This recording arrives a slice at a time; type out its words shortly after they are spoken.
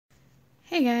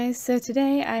Hey guys, so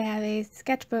today I have a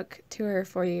sketchbook tour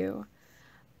for you.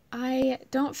 I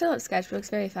don't fill up sketchbooks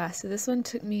very fast, so this one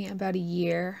took me about a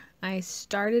year. I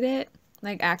started it,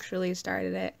 actually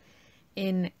started it,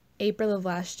 in April of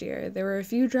last year. There were a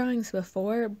few drawings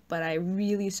before, but I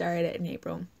really started it in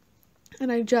April.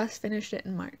 And I just finished it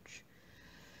in March.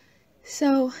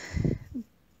 So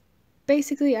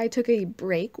basically I took a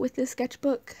break with this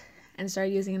sketchbook and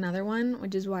started using another one,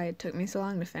 which is why it took me so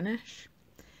long to finish.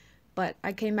 But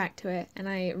I came back to it and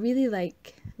I really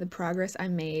like the progress I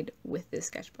made with this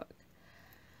sketchbook.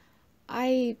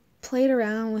 I played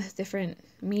around with different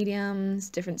mediums,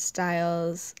 different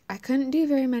styles. I couldn't do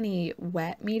very many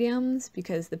wet mediums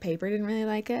because the paper didn't really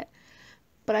like it,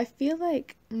 but I feel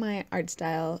like my art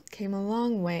style came a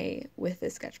long way with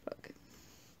this sketchbook.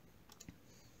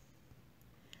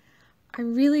 I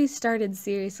really started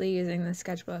seriously using this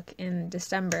sketchbook in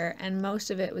December, and most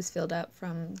of it was filled up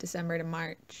from December to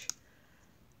March.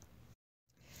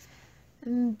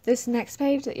 And this next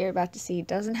page that you're about to see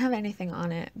doesn't have anything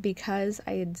on it because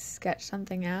I had sketched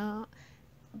something out,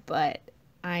 but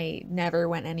I never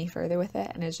went any further with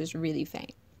it and it's just really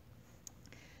faint.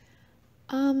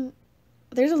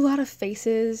 There's a lot of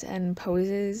faces and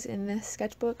poses in this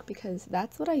sketchbook because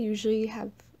that's what I usually have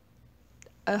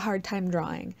a hard time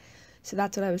drawing. So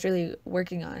that's what I was really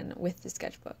working on with the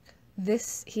sketchbook.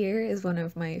 This here is one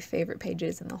of my favorite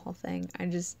pages in the whole thing.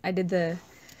 I did the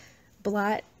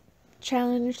blot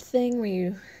challenge thing where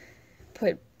you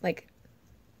put like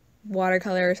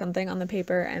watercolor or something on the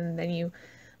paper and then you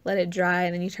let it dry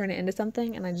and then you turn it into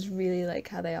something, and I just really like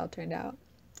how they all turned out.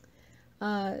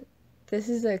 This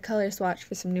is a color swatch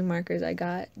for some new markers I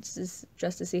got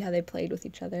just to see how they played with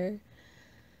each other.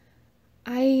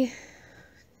 I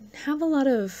have a lot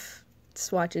of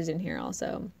swatches in here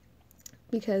also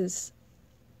because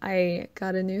I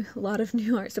got a lot of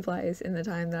new art supplies in the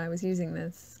time that I was using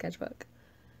this sketchbook.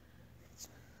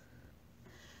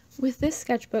 With this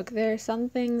sketchbook, there are some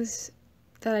things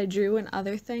that I drew and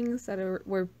other things that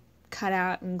were cut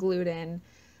out and glued in,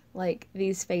 like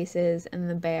these faces and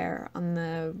the bear on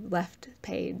the left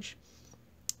page.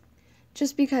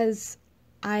 Just because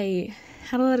I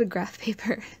had a lot of graph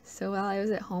paper, so while I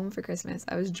was at home for Christmas,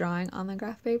 I was drawing on the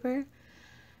graph paper,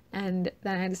 and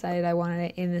then I decided I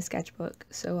wanted it in the sketchbook,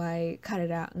 so I cut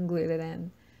it out and glued it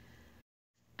in.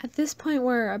 At this point,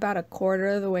 we're about a quarter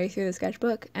of the way through the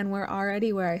sketchbook, and we're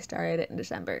already where I started it in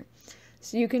December.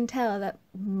 So you can tell that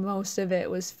most of it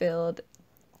was filled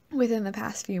within the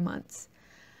past few months.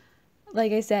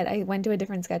 Like I said, I went to a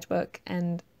different sketchbook,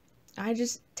 and I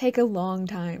just take a long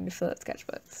time to fill out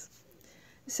sketchbooks.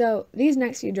 So these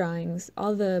next few drawings,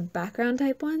 all the background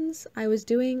type ones, I was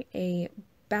doing a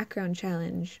background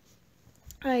challenge.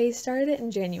 I started it in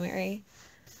January,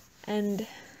 and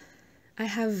I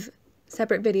have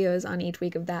separate videos on each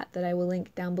week of that I will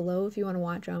link down below if you want to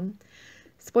watch them.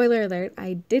 Spoiler alert,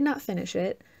 I did not finish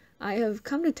it. I have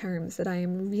come to terms that I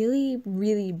am really,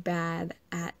 really bad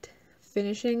at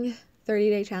finishing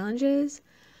 30-day challenges.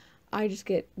 I just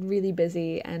get really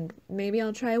busy, and maybe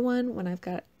I'll try one when I've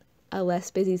got a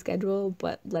less busy schedule,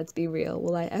 but let's be real,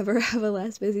 will I ever have a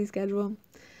less busy schedule?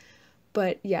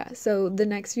 But yeah, so the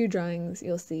next few drawings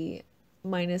you'll see,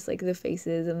 minus like the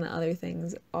faces and the other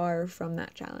things, are from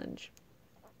that challenge.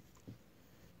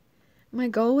 My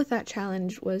goal with that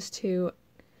challenge was to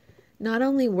not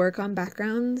only work on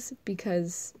backgrounds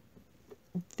because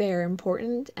they're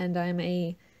important and I'm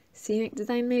a scenic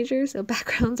design major, so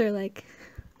backgrounds are like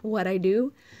what I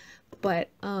do, but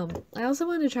I also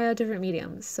wanted to try out different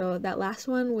mediums. So that last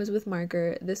one was with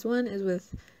marker, this one is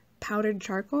with powdered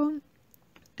charcoal,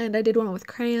 and I did one with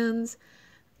crayons,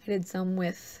 I did some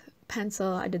with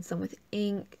pencil, I did some with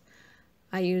ink,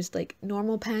 I used like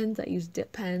normal pens, I used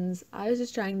dip pens. I was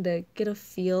just trying to get a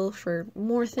feel for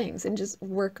more things and just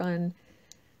work on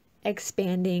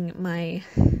expanding my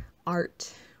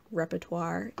art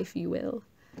repertoire, if you will.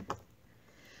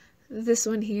 This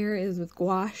one here is with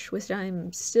gouache, which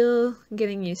I'm still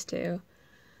getting used to.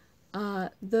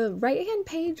 The right-hand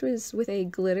page was with a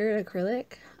glitter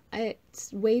acrylic.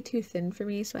 It's way too thin for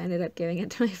me, so I ended up giving it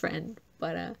to my friend.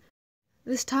 But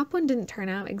this top one didn't turn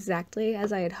out exactly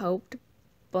as I had hoped,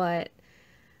 but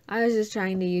I was just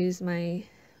trying to use my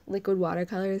liquid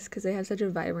watercolors because they have such a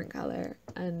vibrant color,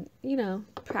 and you know,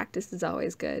 practice is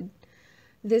always good.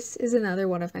 This is another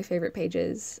one of my favorite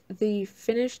pages. The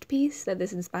finished piece that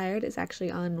this inspired is actually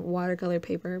on watercolor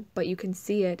paper, but you can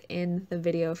see it in the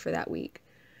video for that week.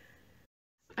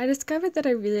 I discovered that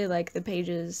I really like the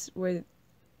pages where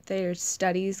there's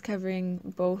studies covering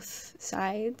both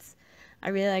sides. I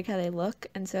really like how they look,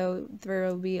 and so there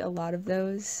will be a lot of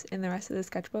those in the rest of the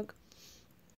sketchbook.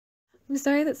 I'm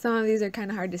sorry that some of these are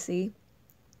kind of hard to see.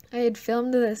 I had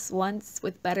filmed this once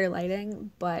with better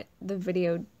lighting, but the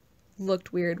video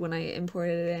looked weird when I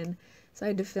imported it in, so I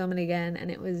had to film it again, and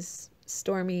it was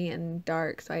stormy and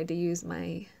dark, so I had to use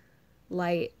my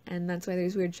light, and that's why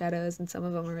there's weird shadows, and some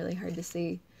of them are really hard to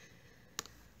see.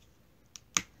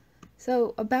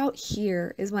 So about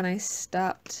here is when I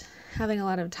stopped having a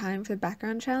lot of time for the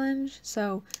background challenge.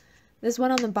 So this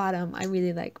one on the bottom I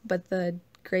really like, but the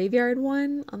graveyard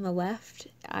one on the left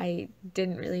I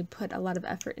didn't really put a lot of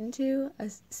effort into.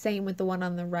 Same with the one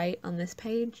on the right on this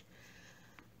page.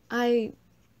 I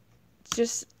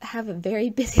just have a very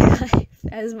busy life,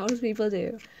 as most people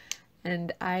do,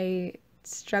 and I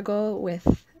struggle with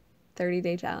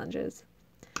 30-day challenges.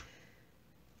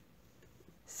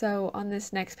 So on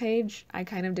this next page, I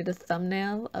kind of did a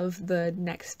thumbnail of the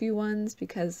next few ones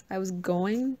because I was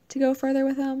going to go further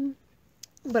with them,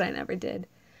 but I never did.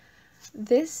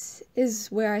 This is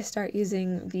where I start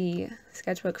using the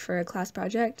sketchbook for a class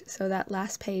project, so that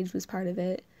last page was part of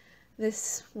it.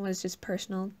 This was just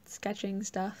personal sketching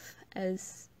stuff.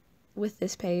 As with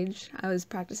this page, I was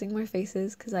practicing more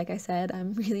faces because, like I said,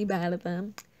 I'm really bad at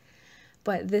them.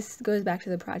 But this goes back to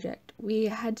the project. We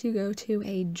had to go to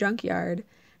a junkyard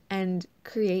and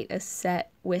create a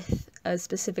set with a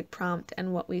specific prompt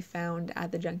and what we found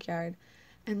at the junkyard.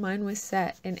 And mine was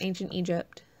set in ancient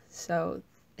Egypt, so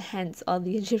hence all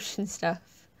the Egyptian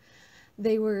stuff.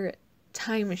 They were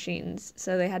time machines,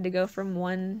 so they had to go from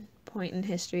one point in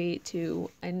history to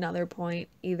another point,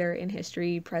 either in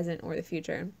history, present, or the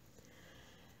future.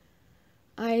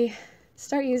 I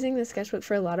start using the sketchbook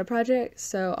for a lot of projects.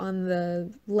 So on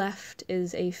the left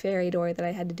is a fairy door that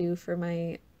I had to do for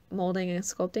my molding and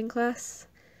sculpting class.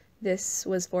 This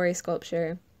was for a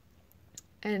sculpture.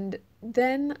 And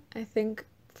then I think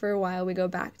for a while we go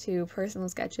back to personal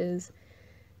sketches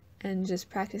and just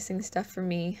practicing stuff for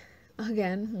me.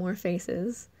 Again, more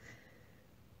faces.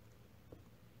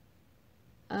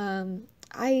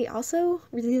 I also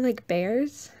really like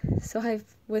bears, so I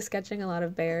was sketching a lot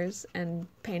of bears and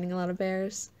painting a lot of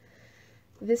bears.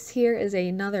 This here is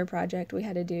another project we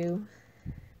had to do.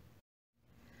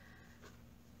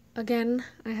 Again,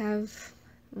 I have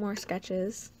more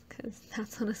sketches, because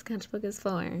that's what a sketchbook is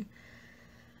for.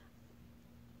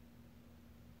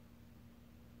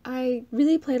 I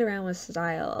really played around with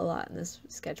style a lot in this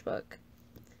sketchbook.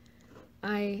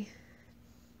 I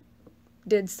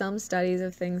did some studies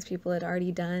of things people had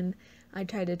already done. I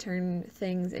tried to turn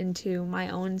things into my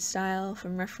own style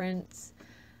from reference.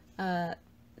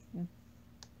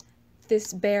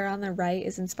 This bear on the right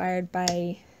is inspired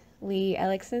by Leigh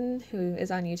Ellexson, who is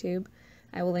on YouTube.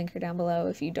 I will link her down below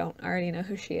if you don't already know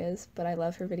who she is, but I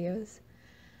love her videos.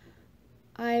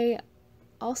 I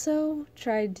also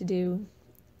tried to do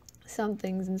some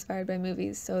things inspired by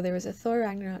movies. So there was a Thor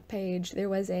Ragnarok page, there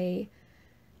was a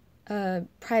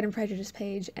Pride and Prejudice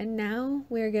page, and now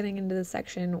we're getting into the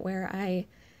section where I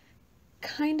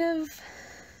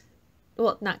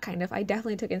I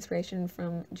definitely took inspiration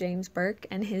from James Burke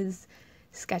and his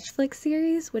sketch flick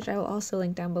series, which I will also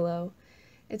link down below.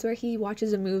 It's where he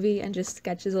watches a movie and just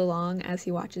sketches along as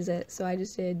he watches it. So I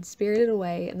just did Spirited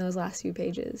Away in those last few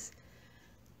pages.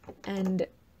 And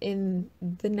in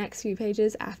the next few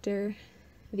pages after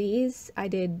these, I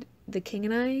did The King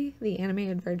and I, the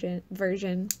animated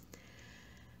version.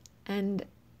 And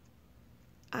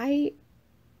I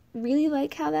really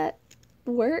like how that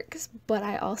works, but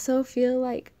I also feel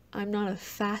like I'm not a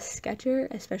fast sketcher,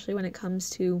 especially when it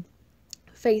comes to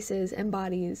faces and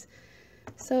bodies.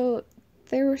 So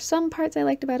there were some parts I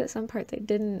liked about it, some parts I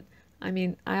didn't. I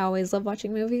mean, I always love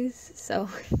watching movies, so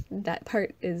that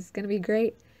part is gonna be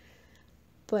great.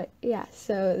 But yeah,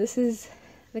 so this is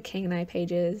the King and I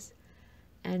pages,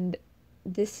 and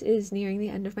this is nearing the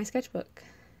end of my sketchbook.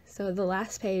 So the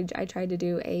last page I tried to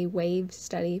do a wave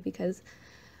study because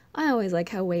I always like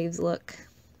how waves look.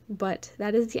 But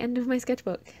that is the end of my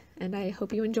sketchbook, and I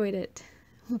hope you enjoyed it.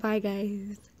 Bye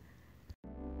guys.